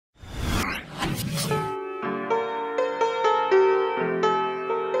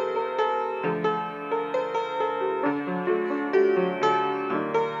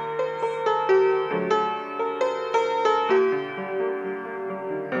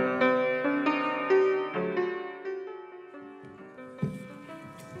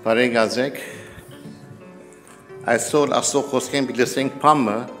Բարեկազեք, այսօր ասող խոսքեն բիլեսենք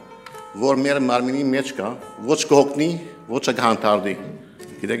պամը, որ մեր մարմինի մեջ կա, ոչ կհոգնի, ոչ կհանթարդի,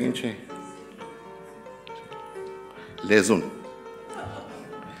 գիտեք ինչ է, լեզուն,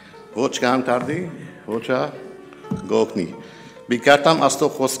 ոչ կհանթարդի, ոչ կհոգնի, բիլկարտամ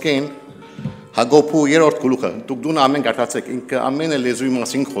ասող խոսքեն, հագոպու երորդ գլուխը, դուք դուն ամեն կարտացեք, ինքը ամենը լեզուի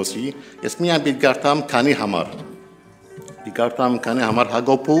մասին խոսի, ես միան բիլկարտամ քանի համար, Բիգարտամ կանի համար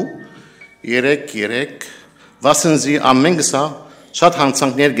հագոպու 3 վասնզի ամեն գսա շատ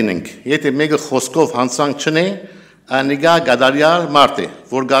հանցանքներ գնենք եթե մեկը խոսքով հանցանք չնե անիգա գադարյալ մարդ է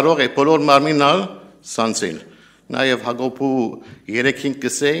որ կարող է բոլոր մարմինալ սանցել նաև հագոպու 3-5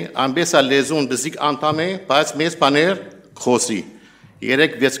 գսե ամբեսա լեզուն բզիկ անդամ է բայց մեծ բաներ խոսի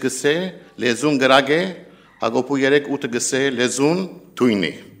 3-6 գսե լեզուն գրագ է հագոպու 3-8 գսե լեզուն թույն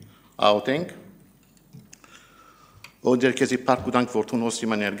է աուտենք Օդեր քեզի պարկուդանք որթուն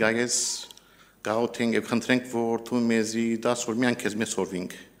հոսիմա ներգայես, գաղոթենք և խնդրենք որթուն մեզի դասոր միան քեզ մեզ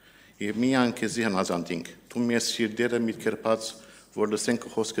հորվինք, և միան քեզի հնազանտինք, թուն մեզ սիրդերը միտքերպած, որ լսենք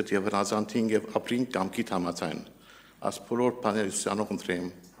խոսքդ և հնազանտինք և ապրինք կամքիտ համացայն, աս բոլոր պաներ ուսյանող ընտրեմ,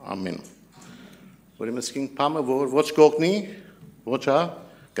 ամեն։ Որ իմսկինք պամը, որ ոչ կողնի, ոչ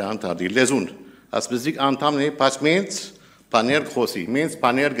կհանթարդի, լեզուն, աս բզիկ անդամն է, բայց մենց պաներ խոսի, մենց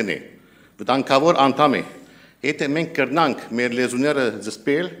պաներ գնե, վտանքավոր անդամ է, Եթե մենք կրնանք մեր լեզուները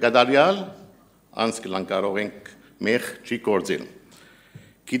զսպել, գադարյալ, անց կլան կարող ենք մեղ չի կործել։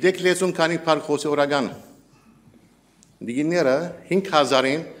 Գիտեք լեզուն քանի պարկ խոսի օրական։ Դիգիները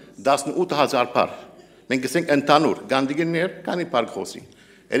 5,000-ին 18,000 պար։ Մենք գսենք ընտանուր, գանդիգիներ քանի պարկ խոսի։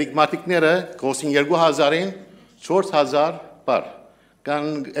 Էրիկմատիկները խոսին 2,000-ին 4,000 պար։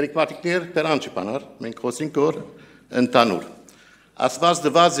 Կան էրիկմատիկներ պերանչի պանար, մենք խոսինք որ ընտանուր։ Ասված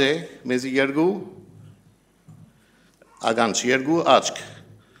դված է մեզի Ագանչ, 2 աչք,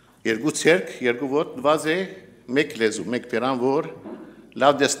 2 ցերկ, 2 ոտ, դված է 1 լեզու, 1 պերան, որ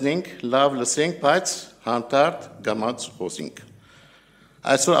լավ դեսնենք, լավ լսենք, բայց հանտարդ գամած խոսինք։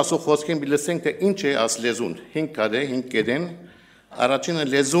 Այսօր ասող խոսքեն բիլսենք, թե ինչ է աս լեզուն, 5 կադե, 5 կեդեն, առաջինը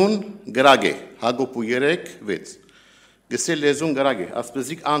լեզուն գրագ է, հագոպու 3-6, գսե լեզուն գրագ է,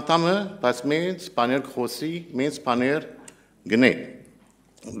 ասպզիկ անդամը, բայց մեծ պաներ խոսի, մեծ պաներ գնե,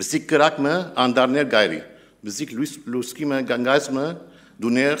 բսիկ գրակմը անդարներ գայրի, Բզիկ լուսկիմը գանգայսմը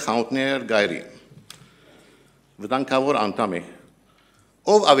դուներ խանութներ գայրի։ Վտանքավոր անդամ է։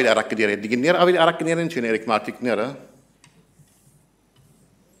 Ով ավելի արագ կներ է, դիգիներ ավելի արագ կներ են չեն էրիկմատիկները։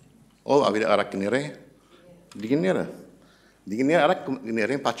 Ով ավելի արագ կներ է, դիգիները։ Դիգիները արագ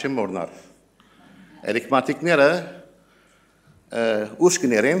կներ են, պաչ չեն մորնար։ Էրիկմատիկները ուշ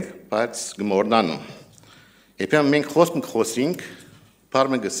կներ են, բայց գմորնան։ Եպյան մենք խոսինք,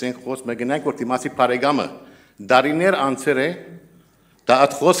 պարմը գսենք, խոսմը գնանք, որ դիմացի պարեգամը Դարիներ անցեր է, դա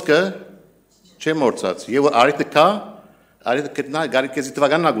այդ խոսքը չէ մորցած, և արիթը կա, արիթը կտնա, գարիտ կեզի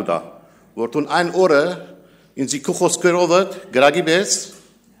տվագան նագուդա, որտուն այն օրը, ինձի կու խոսքերովըտ, գրագի բես,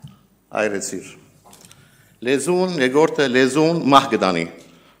 այրեցիր։ Լեզուն, եգորդը լեզուն, մահ գդանի,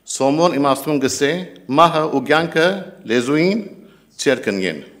 սոմոն իմաստուն գսե, մահը ու գյանքը լեզուին ծերկն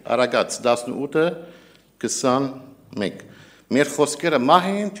են, արագած 18-21, մեր խոսքերը մահ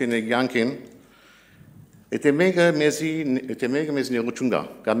են, չեն գյանք են, Եթե մեկը մեզ նեղություն գա,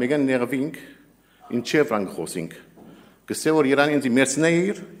 կա մեկն նեղվինք, ինչև ռանգ խոսինք, գսե որ երան ինձի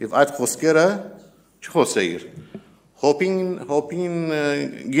մերցնեիր և այդ խոսքերը չխոսեիր, հոպին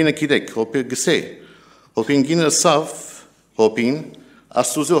գինը կիտեք, գսե, հոպին գինը սավ, հոպին,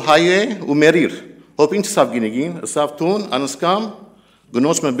 աստուզու հայ է ու մերիր, հոպին չսավ գինը գին, սավ տուն, անսկամ,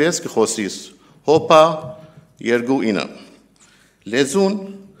 գնոց մը բես կխոսիս, հոպա 2-9, լեզուն,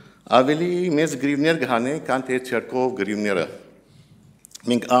 Ավելի մեծ գրիվներ գհանե, կան թե չերկով գրիվները։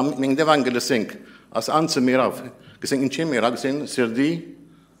 Մենք դևան գլսենք, աս անցը մերավ, գսենք ինչ է մերավ, գսենք սրդի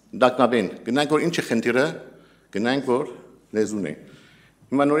դակնաբեն, գնանք որ ինչ է խնդիրը, գնանք որ լեզուն է։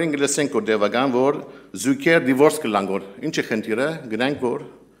 Հիմա նորին գլսենք որ դևական, որ զույքեր դիվորս կլանք որ ինչ է խնդիրը, գնանք որ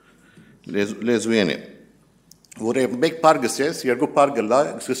լեզուեն է։ Որ մեկ պար գսես, երկու պար գլա,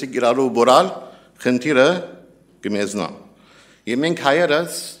 գսեսի գիրալու բորալ, խնդիրը գմեզնա։ Եվ մենք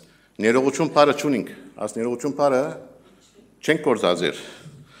հայերս Ներողություն պարը չունինք, աս ներողություն պարը չենք կործազեր,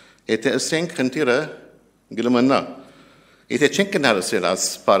 եթե ասենք խնդիրը գլմնա, եթե չենք կնարսել աս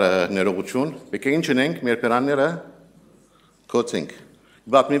պարը ներողություն, բեկե ինչ ունենք մեր պերանները կոցենք,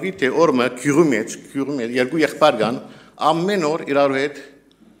 Բակնեվի թե օրը քյուրու մեջ երկու եղբայր կան, ամեն օր իրար հետ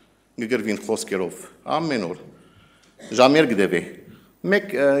գգրվին խոսքերով, ամեն օր ժամեր գդեվի։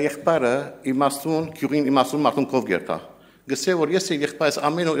 Մեկ եղբայրը իմաստուն քյուրին իմաստուն մարդուն կով գերտա։ Գսե որ ես եղբայրս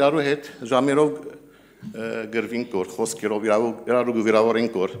ամեն օր իրար հետ ժամերով գրվին կոր խոսքերով իրարու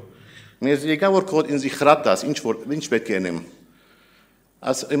գվիրավորին կոր։ Մեզ եկա որ կոդ ինձ խրատած ինչ պետք է անեմ։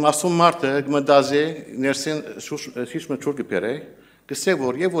 As իմաստուն մարդը գմդազե ներսեն շիշ մը ճուր գպերե գսե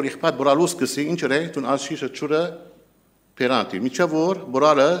որ եւ որ եղբայր բորալուս գսի ինչ է տուն աշիշը ճուրը պերանտի միջա որ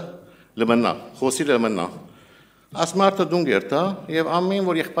բորալը լմնա խոսի լմնա As մարդը դուն գերտա եւ ամեն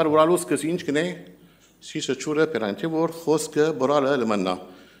որ եղբայր բորալուս գսի ինչ կնե շիշը ճուրը պերանտի որ խոսքը բորալը լմնա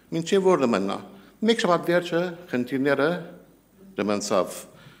մինչեւ որ լմնա մեկ շաբաթ վերջը խնդիրները լմնցավ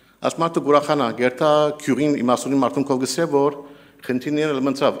As մարդը գուրախանա գերտա քյուրին իմաստունի մարդուն կով գսե որ խնդիրները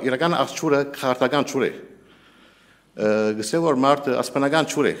լմնցավ իրական աղջուրը քարտական ճուր է գսե որ մարդը ասպանական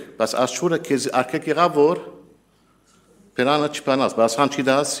ճուր է բայց աղջուրը քեզ արկեք եղավ որ պերանը չփանաս բայց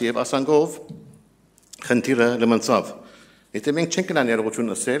հանչիդաս եւ ասանգով խնդիրը լմնցավ եթե մենք չենք նա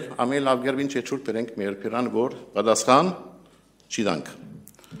ներողություն ասել ամեն լավ գերվին չէ ճուր բերենք մեր պերան որ պատասխան չիդանք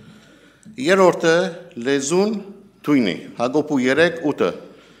երրորդը լեզուն թույնի հագոպու 3-8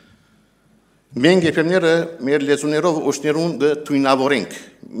 Մենք եփեմները մեր լեզուներով օշներուն գթույնավորենք,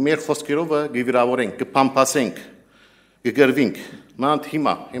 մեր խոսքերով գվիրավորենք, կփամփասենք, կգրվենք։ Մանդ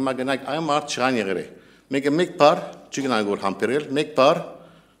հիմա գնանք այ մարդ չան եղել։ Մեկը մեկ բար չգնանք որ համբերել, մեկ բար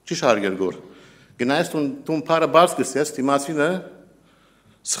չշարգել գոր։ Գնայս տուն բարը բարձ գսես, դիմացինը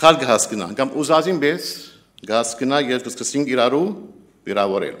սխալ կհասկնա, կամ ուզածին պես կհասկնա եւ կսկսենք իրարու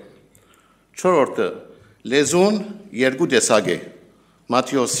վիրավորել։ Չորրորդը լեզուն երկու տեսակ է։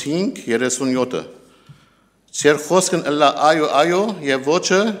 Մատթեոս 5:37 Ձեր խոսքն ըլլա այո եւ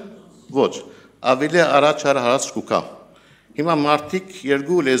ոչը ոչ ավելի առաջար հարած կուկա Հիմա մարդիկ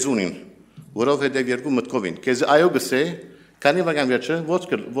երկու լեզունին որովհետեւ երկու մտքովին քեզ այո գսե քանի վագան վերջը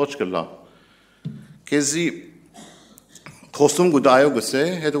ոչ կլա քեզի խոսում գուտ այո գսե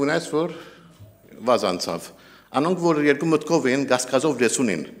հետո գնաց որ վազանցավ անոնք որ երկու մտքովին գասկազով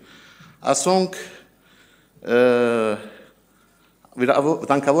լեզունին ասոնք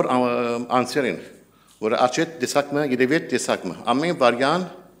Վտանգավոր անձերին, որ աչետ դեսակմը, գիտևետ դեսակմը, ամեն վարյան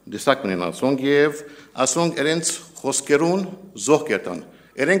դեսակմն են ասոնք և ասոնք երենց խոսքերուն զող կերտան,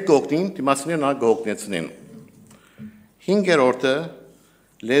 երենք գողնին, դիմացիներն գողնեցնեն։ Հինգերորդը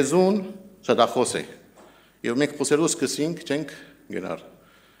լեզուն շատախոս է, և մենք խոսելու սկսինք չենք գնար,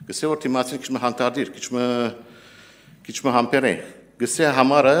 գսե որ դիմացին քիչ մը հանդարտիր, քիչ մը համբեր է, գսե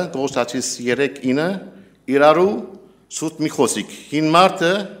համարը գողստացիս 3-9 իրարու Սուտ մի խոսիկ, հին մարդը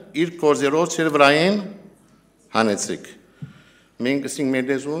իր կորզերով ծեր վրային հանեցիք։ Մենք գսինք մեր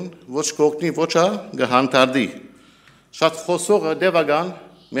լեզուն, ոչ կողտնի, ոչա գհանտարդի։ Շատ խոսողը դևագան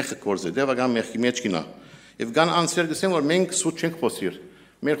մեխը կորզե, դևագան մեխի մեջ կինա։ Եվ գան անցեր գսեն, որ մենք սուտ չենք խոսիր։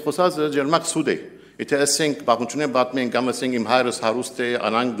 Մեր խոսածը ջերմակ սուտ է։ Եթե ասենք բաղունչունեն բատմեն, կամ ասենք իմ հայրս հարուստ է,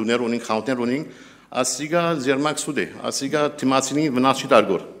 անանք դուներ ունենք, խանութներ ունենք, ասիգա ջերմակ սուտ է, ասիգա թիմացինի վնաս չի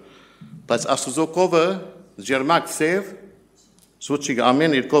դարգոր։ Բայց աստուծո կովը Ջերմակ սև սուչիկ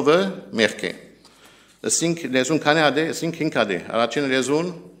ամեն երկովը մեղք է։ Ասինք լեզուն քանի հատ է, ասինք 5 հատ է։ Առաջին լեզուն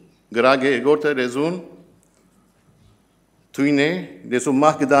գրագ է, երկրորդը լեզուն թույն է, լեզուն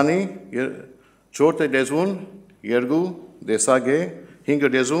մահկդանի, չորրորդը լեզուն երկու դեսակ է,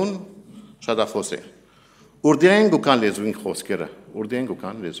 հինգը լեզուն շատախոս է։ Ուրդեն գուկան լեզուն խոսքերը, ուրդեն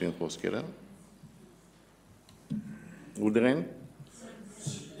գուկան լեզուն խոսքերը։ Ուրդեն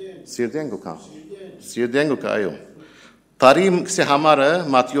Սիրդեն գուկան Սիրդեն գուկա այո Բարի կսե համարը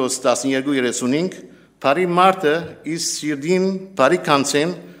Մատթեոս 12:35 Բարի մարդը իր սիրդին բարի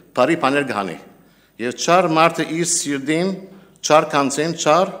կանցեն բարի բաներ գհանի եւ չար մարդը իր սիրդին չար կանցեն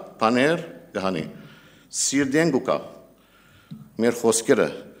չար բաներ գհանի Սիրդեն գուկա մեր խոսքերը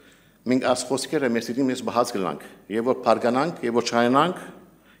մենք աս խոսքերը մեր սիրդին մեզ բահած գլանք եւ որ բարգանանք եւ որ չայանանք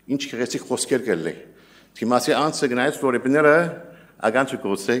ինչ քրեցիկ խոսքեր գելլե Թիմասի անցը գնայց որ էբները Ագանցը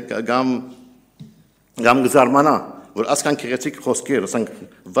կոսե գամ գզարմանա որ ասկան քրեցիկ խոսքեր ասենք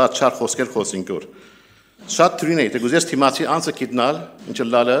վատ չար խոսքեր խոսին կոր շատ թրին է դե գուզես թիմացի անցը կիտնալ ինչ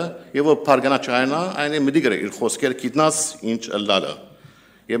լալը եւ որ բարգանա չայնա այն է մդիգրե իր խոսքեր կիտնաս ինչ լալը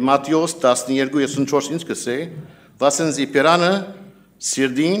եւ Մատթեոս 12:34 ինչ կսե վասենզի պերանը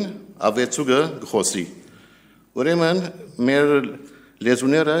սիրդին ավեցուգը գխոսի ուրեմն մեր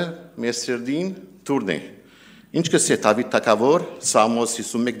լեզուները մեր սիրդին թուրն է Ինչ կսե Դավիթ թագավոր Սամոս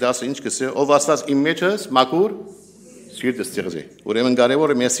 51:10 ինչ կսե ով ասած իմ մեջս մաքուր սիրտս ծերզե ուրեմն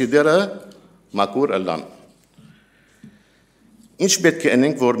կարևորը մեր սիրտերը մաքուր ըլլան Ինչ պետք է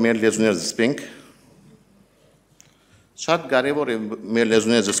անենք որ մեր լեզուները զսպենք Շատ կարևոր է մեր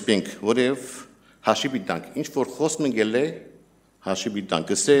լեզուները զսպենք, որև հաշիվ տանք, ինչ որ խոսում են գելե հաշիվ տանք,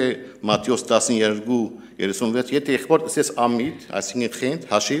 գսե Մատթեոս 12:36, եթե եղբոր ասես ամիտ, այսինքն խենթ,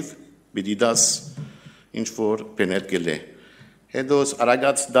 հաշիվ, պիտի դաս ինչ որ բենել գելե։ Հետո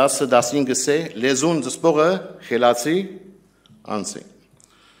Արագած 10:15 գսե լեզուն զսպողը խելացի անց է,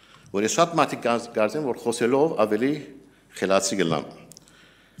 որ շատ մարդիկ կարծեն, որ խոսելով ավելի խելացի գլան։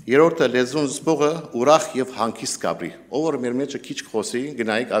 Երրորդը լեզուն զսպողը ուրախ եւ հանգիստ կապրի, ով որ մեր մեջը քիչ խոսի,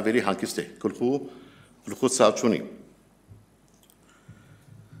 գնայք ավելի հանգիստ է, գլխու ցավ չունի։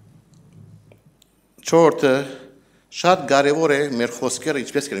 Չորրորդը շատ կարևոր է մեր խոսքերը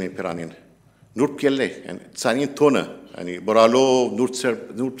ինչպես կլինի պերանին։ Նուրբ կելե, ցանին տոնը, yani բորալով,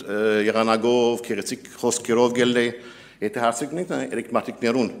 նուրբ եղանագով, քերեցիկ խոսքերով գելե, եթե հարցիկնեք երեք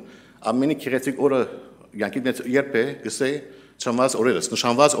մարտիկներուն, ամենի քերեցիկ օրը յանքի մեջ երբ է գսե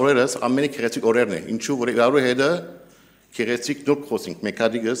Նշանված օրերս ամենի քերեցիկ օրերն է, ինչու որ գարու հետը քերեցիկ նուրբ խոսենք,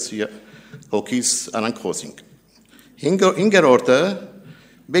 մեկադիգս հոգիս անանք խոսենք։ Հինգերորդը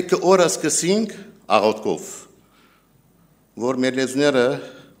բեկը օրը սկսենք աղոտքով, որ մեր լեզուները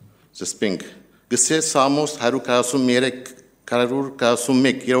զսպենք, գսե Սամոս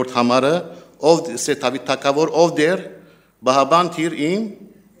 141 երորդ համարը, ով սե Դավիթ թագավոր, ով դեր բահաբան թիր իմ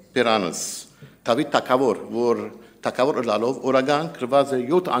պերանս, Դավիթ թագավոր, որ Թագավոր ըլալով օրական գրված է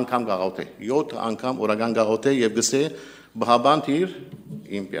 7 անգամ գաղութ է, 7 անգամ օրական գաղութ է եւ գսե բահաբան թիր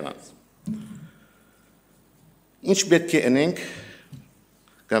իմ պերանս։ Ինչ պետք է անենք,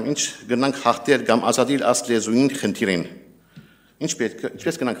 կամ ինչ գնանք հաղթել կամ ազատել աս լեզուին խնդիրին։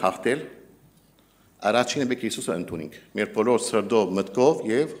 Ինչպես գնանք հաղթել, առաջինը պետք է Հիսուսը ընդունենք, մեր բոլոր սրտով, մտքով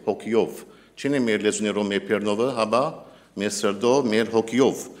եւ հոգիով, չինե մեր լեզուներով, մեր պերնովը, հաբա մեր սրտով, մեր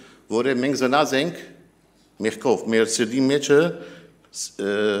հոգիով, որը մենք զնաց ենք մեղքով, մեր սրտի մեջը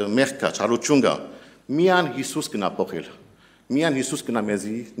մեղք կա, չարություն կա, միան Հիսուս կնա փոխել, միան Հիսուս կնա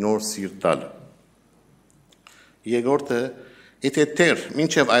մեզի նոր սիրտ տալ։ Երկրորդը, եթե թեր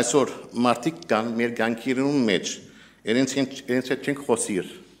մինչև այսօր մարդիկ կան մեր կյանքերում մեջ, իրենց հետ չենք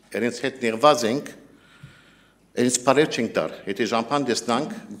խոսիր, իրենց հետ նեղված ենք, իրենց բարեր չենք տար, եթե ժամփան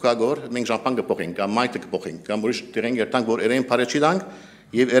տեսնանք, ուկագոր մենք ժամփան կփոխենք, կամ մայթը կփոխենք, կամ ուրիշ դերենք երտանք, որ իրեն բարեր չի տանք,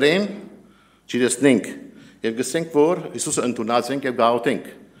 եւ իրեն չտեսնենք, եւ գսենք, որ Հիսուսը ընդունած ենք եւ գաղութենք։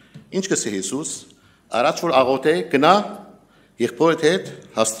 Ինչ կսե Հիսուս, առաջ որ աղոթե գնա եղբորդ հետ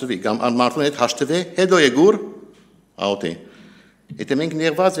հաշտվի, կամ մարդուն հետ հաշտվի, հետո եկուր աղոթե։ Եթե մենք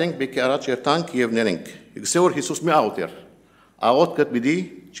նեղված ենք, պետք է առաջ երտանք եւ ներենք։ Գսե որ Հիսուս մի աղոթեր։ Աղոթքը պիտի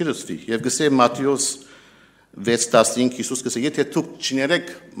չլսվի։ Եվ գսե Մատթեոս 6:15 Հիսուս գսե, եթե դուք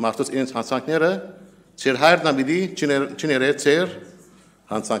չներեք մարդուց իրենց հանցանքները, ձեր հայրն պիտի չներե ձեր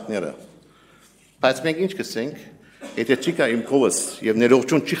հանցանքները։ Բայց մենք ինչ կսենք, եթե չի կա իմ կովս եւ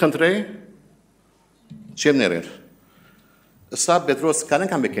ներողություն չի խնդրե, չեմ ներեր։ Սա Պետրոս կան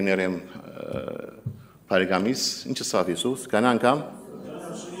անգամ եկե ներեմ բարեկամիս, ինչ սա Հիսուս, կան անգամ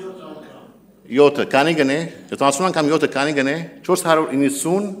 7 կանի գնե, 70 անգամ 7 կանի գնե,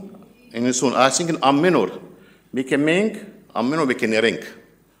 490, այսինքն ամեն օր մենք ամեն օր ներենք,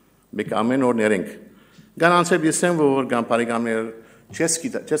 մենք ամեն օր ներենք։ Գան անցել բիսեմ, որ գան բարեկամներ չես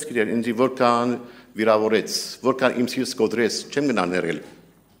գիտեր ինձի որքան վիրավորեց, որքան իմ սիրտս կոտրեց, չեմ գնա ներել։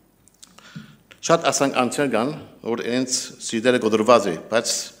 Շատ ասանք անցեր կան, որ իրենց սիրտերը կոտրված է,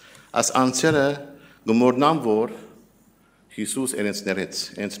 բայց աս անցերը գմորնամ, որ Հիսուս իրենց ներեց,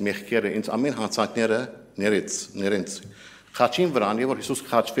 իրենց մեղքերը, իրենց ամեն հանցանքները ներեց։ Խաչին վրան, եւ որ Հիսուս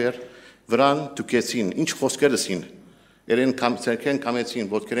խաչվեր, վրան դուքեցին, ինչ խոսքերսին, իրեն ցերքեն կամեցին,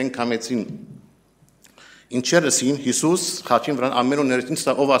 ոտքերեն կամեցին, ինչերսին Հիսուս խաչին վրան ամեն օր ներեց, ինչ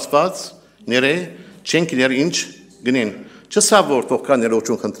ով ասված ներե, չենք ներ ինչ գնեն։ Չսա որ թողքա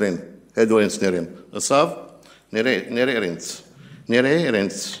ներողություն խնդրեն, հետո ինձ ներեմ։ Ասավ ներե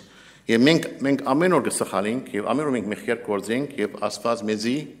իրենց։ Եվ մենք ամեն օր կսխալենք եւ ամեն օր մենք մեղքեր կործենք եւ Աստված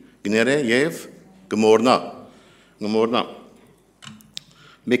մեզի գները եւ գմորնա։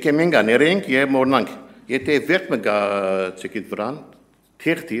 Մենք ներենք եւ մորնանք։ Եթե վերջ մգա չեկիտ վրան,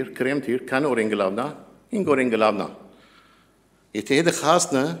 թերթիր, կրեմթիր, քան օրեն գլավնա, 5 օրեն գլավնա։ Եթե հետը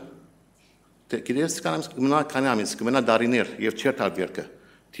խասնը, գիտես կմնա կանամից, կմնա դարիներ եւ չերտալ վերքը։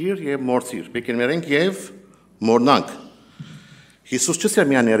 Թիր եւ մորցիր, մենք ներենք եւ մորնանք։ Հիսուս չսեր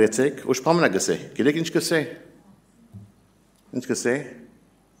միան ներեցեք, ուշ պամնա գսե, գիտեք ինչ գսե,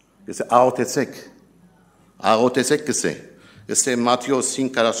 գսե աղոտեցեք գսե, գսե Մատթեոս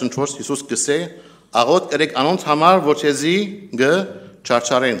 5:44 Հիսուս գսե, աղոտ կրեք անոնց համար, որ չեզի գը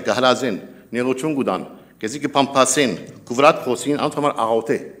չարչարեն, գհլազեն, ներողություն գուդան, գեզի կպամպասեն, կուվրատ խոսին,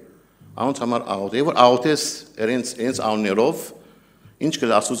 անոնց համար աղոթե, որ աղոթես իրենց աններով, ինչ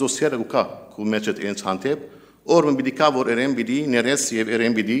կլա Աստուծո սերը գուկա, կու մեջդ իրենց հանդեպ, Օրը պիտի կա, որ երեն պիտի ներես և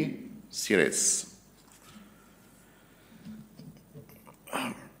երեն պիտի սիրես։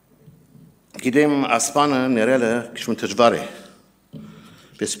 Գիտեմ ասպանը ներելը քիչ դժվար է։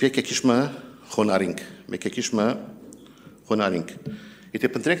 Պես պեկե քիչ խոնարհինք, մեկը քիչ խոնարհինք։ Եթե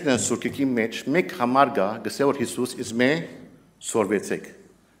փնտրեք նա սուրկիկի մեջ մեկ համար գա, գսե որ Հիսուս իզմե սորվեցեք։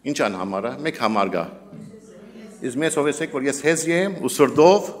 Ինչ ան համարը, մեկ համար գա։ Իզմե սորվեցեք, որ ես հեզ եմ ու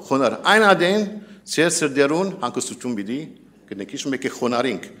սրդով խոնար։ Այն ադեն ծեր սրդերուն հանգստություն պիտի գտնեք, քիչ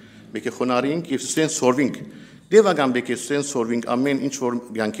մեկը խոնարհինք եւ սեն սորվինք։ Դեվական բեկե սեն սորվինք ամեն ինչ որ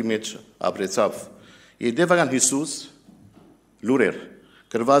ցանկի մեջ ապրեցավ։ Եվ դեվական Հիսուս լուրեր։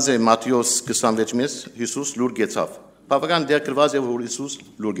 Գրված է Մատթեոս 26-ից Հիսուս լուր գեցավ։ Բավական դեր գրված է որ Հիսուս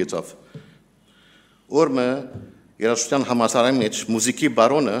լուր գեցավ։ Օրը երաշտյան համասարանի մեջ մուզիկի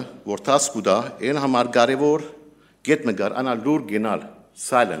բարոնը որ տասկուդա այն համար կարևոր գետ մգար անա լուր գենալ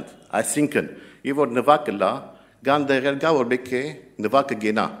silent այսինքն եւ որ նվակը լա գան դեղել գա որ բեկե նվակը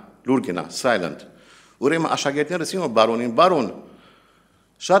գենա լուր գենա silent ուրեմն աշակերտները ասին որ բարոն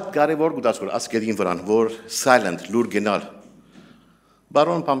շատ կարևոր գուտած որ ասկերին վրան որ silent լուր գենալ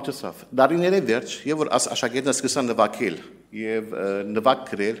բարոն պամտսավ դարիները վերջ եւ որ աշակերտները սկսան նվակել եւ նվակ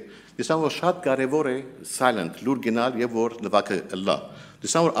գրել դիսան որ շատ կարևոր է silent լուր գենալ եւ որ նվակը լա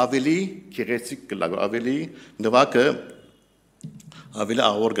դիսան որ ավելի քեղեցիկ կլա ավելի նվակը ավելի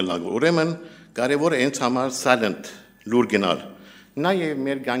աղոր կլա ուրեմն կարևոր է ինձ համար silent լուր գենալ Նաև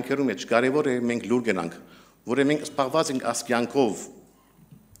մեր գանքերում մեջ կարևոր է մենք լուր գնանք, որ մենք սպառված ենք ասկյանքով,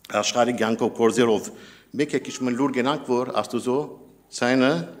 աշխարհի գանքով, կորձերով, մեկ է քիչ լուր գնանք, որ Աստուծո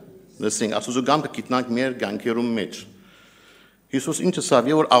ցայնը լսենք, Աստուծո գամքը գիտնանք մեր գանքերում մեջ։ Հիսուս ինչ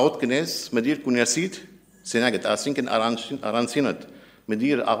ասավ, որ աղոտ կնես, մդիր կուներսիդ, սենագետ, ասինքն առանցինդ,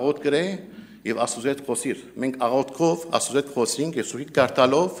 մդիր աղոտ գրե եւ Աստուծո հետ խոսիր։ Մենք աղոտքով Աստուծո հետ խոսենք եւ սուրիկ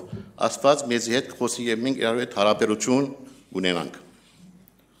կարտալով Աստված մեզի հետ խոսի եւ մենք իրար հետ հարաբերություն ունենանք։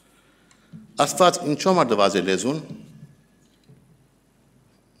 Աստված ինչու համար դված է լեզուն։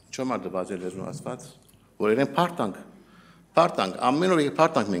 Ինչու համար դված է լեզուն Աստված, որ իրեն փարտանք, ամեն օր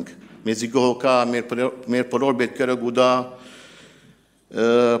փարտանք մենք։ Մեզի գողոքա, մեր բոլոր բետքերը գուդա,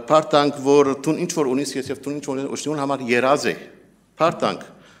 փարտանք, որ տուն ինչ որ ունիս ես եւ տուն ինչ որ ուսնուն համար երազ է։ Փարտանք,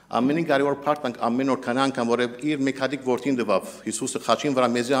 ամենին կարևոր փարտանք ամեն օր քան անգամ որ իր մեկ հատիկ որդին դվավ Հիսուսը խաչին վրա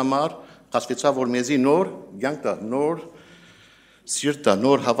մեզի համար, խաչվեցավ որ մեզի նոր կյանք տա, նոր սիրտա,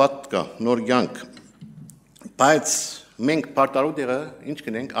 նոր հավատ կա, նոր կյանք։ Բայց մենք պարտարու դերը ինչ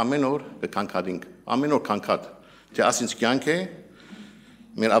կնենք ամեն օր կքանքադինք, ամեն օր քանքադ։ Թե ասինց կյանք է,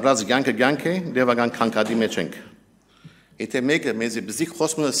 մեր ապրած կյանքը է, դեվական քանքադի մեջ ենք։ Եթե մեկը մեզի բզիկ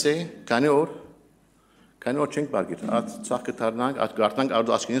խոսմնս է, քանի օր չենք բարգիր, այդ ծախ կտարնանք, այդ գարտանք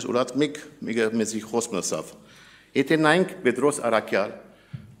արդու աչքինից ուրած մեկը մեզի խոսմնսավ։ Եթե նայենք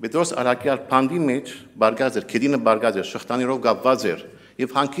Պետրոս Արաքյալ փանդի մեջ բարգած էր, քեդինը բարգած էր, շղթաներով գապված էր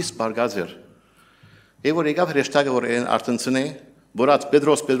եւ հանկիստ բարգած էր։ Եվ որ եկավ հրեշտակը որ այն արտնցնե, որած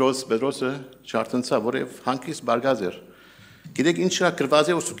Պետրոսը չարտնցա, որև հանկիստ բարգած էր։ Գիտեք ինչ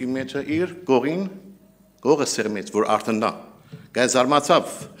գրված է ուսուկի մեջը իր գողը սերմեց, որ արտնա։ Գայ զարմացավ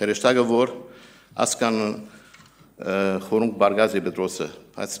հրեշտակը որ ասկան խորունկ բարգած է Պետրոսը։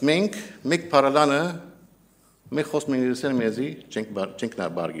 Բայց մենք մեկ paralանը Մենք խոսում ենք իրսել մեզի չենք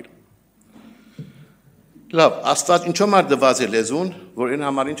նար բարգիր։ Լավ, Աստված ինչու համար դված է լեզուն, որ այն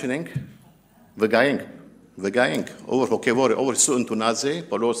համար ինչ ունենք վգայենք, ով հոգևոր է, ով սու ընդունած է,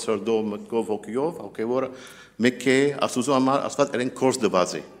 բոլոր սրդով, մտքով, հոգևորը մեկ է Աստուծո համար Աստված իրեն կորս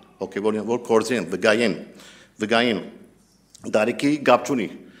դված է, հոգևորին որ կորձեն, վգային, դարիքի գապ չունի,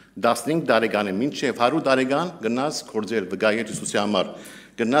 15 տարեկան է, մինչև 100 տարեկան գնաց կորձել, վգայել Հիսուսի համար,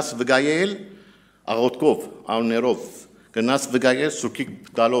 գնաց վգայել աղոտքով, աններով, գնաց վգայել սուրկիկ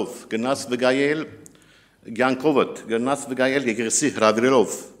տալով, գնաց վգայել գյանքովդ, գնաց վգայել եկեղեցի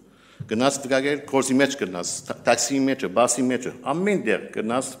հրավիրելով, գնաց վգայել կորզի մեջ գնաց, տաքսիի մեջը, բասի մեջը, ամեն դեր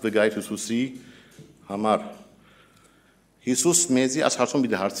գնաց վգայել Հիսուսի համար։ Հիսուս մեզի այս հարցում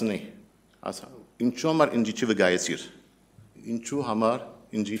պիտի հարցնի, ինչու համար ինջիչի վգայեցիր, ինչու համար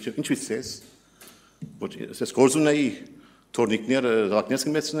ինջիչի, ինչու սես, սես կորզունայի, թորնիկները, ռակնես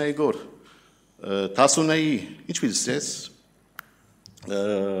կմեցնայի գոր, Տասունայի, ինչ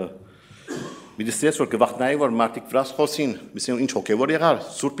պիտի սես, որ գվախնայի, որ մարդիկ վրաս խոսին, միսեն ինչ հոգևոր եղար,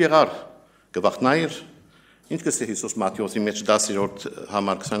 սուրպ եղար, գվախնայր, ինչ կսե Հիսուս Մատթեոսի մեջ 10-րդ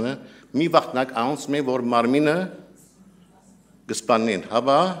համար 20-ը, մի վախնակ անց մե, որ մարմինը գսպանին,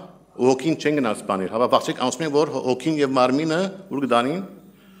 հավա, ու հոգին չեն գնալ սպանիր, հավա վախչեք անց մե, որ հոգին և մարմինը ուր գդանին,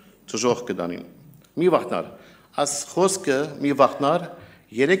 ճժող գդանին, մի վախնար, աս խոսքը մի վախնար,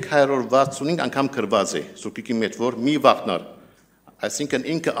 365 անգամ գրված է սուրկիկի մեջ որ մի վախնար այսինքն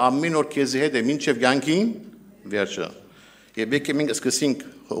ինքը ամեն օր քեզի հետ է մինչև կյանքին վերջը։ Եվ եկեք մենք սկսենք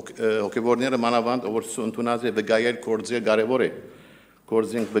հոգևորները մանավանդ որ ընդունած է վգայել կորձեր կարևոր է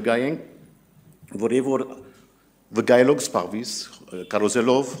կորձենք վգայենք որևոր վգայելով սպառվիս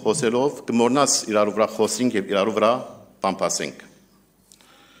կարոզելով խոսելով կմորնաս իրար վրա խոսենք եւ իրար վրա պամպասենք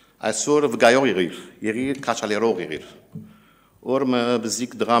այսօր վգայող եղիր քաչալերող եղիր օրը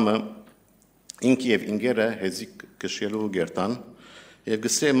բզիկ դրամը ինք եւ ինգերը հեզիկ կշելու գերտան եւ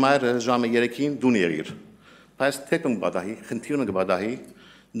գսե մայրը ժամը 3-ին դուն եղիր բայց թեկն բադահի խնդիրը գբադահի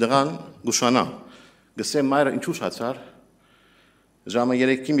դրան գուշանա գսե մայրը ինչու շացար ժամը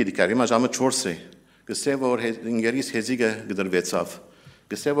 3-ին մեդիկարի մա ժամը 4-ը գսե որ ինգերիս հեզիկը գդրվեցավ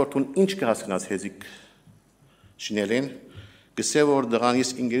գսե որ տուն ինչ կհասկնաս հեզիկ շինելեն գսե որ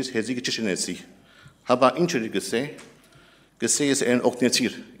դրանից ինգերիս հեզիկը չշնեցի հաբա ինչը գսե ես են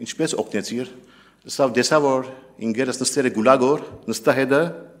օգնեցիր ինչպես օգնեցիր սավ դեսա որ ինգերս նստերը գուլագոր նստա հետը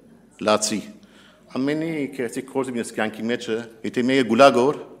լացի ամենի քերտի կորզի միս կյանքի մեջը եթե մեյը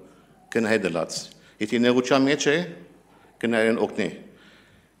գուլագոր կնա հետը լաց եթե նեղուչա մեջ է կնայեն օգնի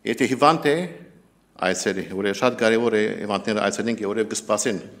եթե հիվանդ է այցելի որը շատ կարևոր է հիվանդները այցելենք եւ որը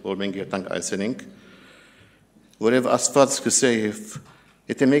կսպասեն որ մենք երտանք այցելենք որը աստված կսե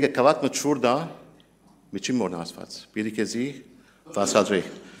եթե մեկը կավակ մչուրդա միջի մորն աստված բիդիկեզի վասադրի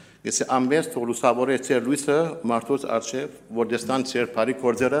Ես ամբես թողլուսավորե ծեր լույսը մարդոց արչև, որ դեստան ծեր բարի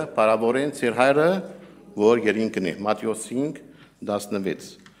կորձերը, բարավորեն ծեր հայրը, որ երինքն է, Մատյոս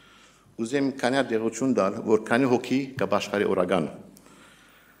 5:16 Ուզեմ քանի դերություն դալ, որ քանի հոգի կաշխարի օրական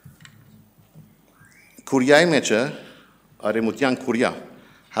Կուրիայի մեջը, արեմուտյան Կուրիա,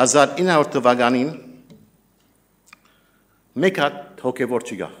 1900 թվականին մեկ հատ հոգևոր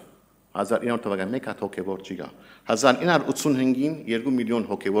չկա 1900 թվականին մեկ հատ հոգևոր չկա 1985-ին 2 միլիոն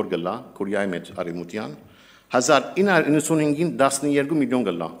հոգևոր գլա Կորեայի մեջ արևմուտյան 1995-ին 12 միլիոն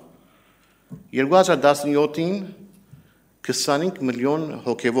գլա 2017-ին 25 միլիոն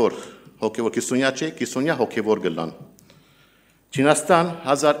հոգևոր քրիստոնյա չէ քրիստոնյա հոգևոր գլան Չինաստան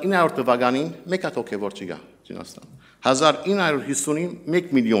 1900 թվականին մեկ հատ հոգևոր չկա Չինաստան 1950-ին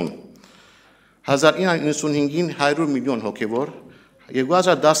 1 միլիոն 1995-ին 100 միլիոն հոգևոր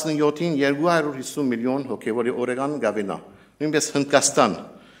 2017-ին 250 միլիոն հոգևորի օրական գավենա նույնպես Հնդկաստան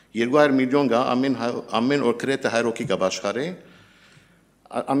 200 միլիոն գա ամեն օր կրետը 100 հոգի կա աշխարհի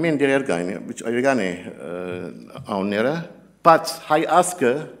ամեն դերերգան է անները բայց հայ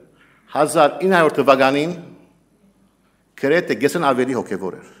ասկը 1900 թվականին կրետը գեսեն ավելի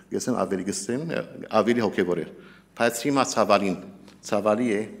հոգևոր էր գեսեն ավելի հոգևոր էր բայց հիմա ցավալի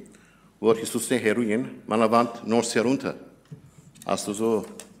է որ Հիսուսը հերույն մանավանդ նոր սերունդը Աստուծո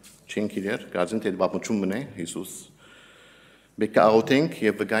չեն գիտեր, գազին թե բապմություն մնե Հիսուս։ Բեկը աղոթենք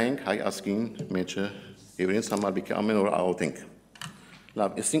եւ վգայենք հայ ասկին մեջը եւ իրենց համար բեկը ամեն օր աղոթենք։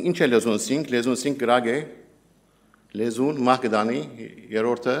 Լավ, իսկ ինչ է լեզուն սինք գրագ է լեզուն մակդանի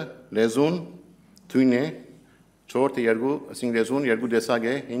երրորդը լեզուն թույն է չորրորդը երկու ասին լեզուն երկու դեսակ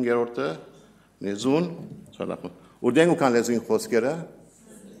է հինգերորդը լեզուն շալապ։ Ուրդեն ու կան լեզուն խոսքերը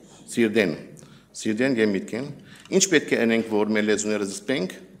Սիրդեն եւ միտքեն Ինչ պետք է անենք, որ մեր լեզուները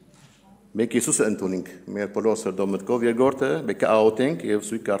զսպենք, մեկ Հիսուսը ընդունենք, մեր բոլոր սրտով մտքով, երկրորդը պետք է աղոթենք եւ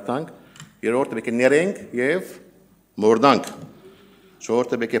սույկ կարդանք, երրորդը պետք է ներենք եւ մորդանք,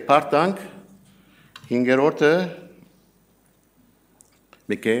 չորրորդը պետք է պարտանք, հինգերորդը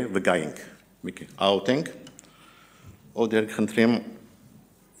պետք է վգայենք, պետք է աղոթենք, օդեր խնդրեմ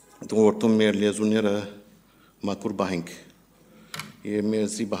դուրտում մեր լեզուները մաքուր բահենք Եվ մեր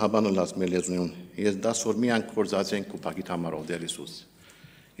զիբահաբանը լաս մեր լեզունյուն, ես դասոր միան կորզացենք ու պագիտ համարով դեր Իսուս։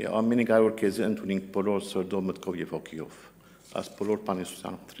 Եվ ամենի գարոր կեզը ընդունինք բոլոր սրդով մտքով և հոգիով։ Աս բոլոր պան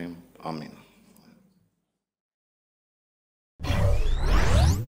Իսուսան խնդրեմ, ամեն։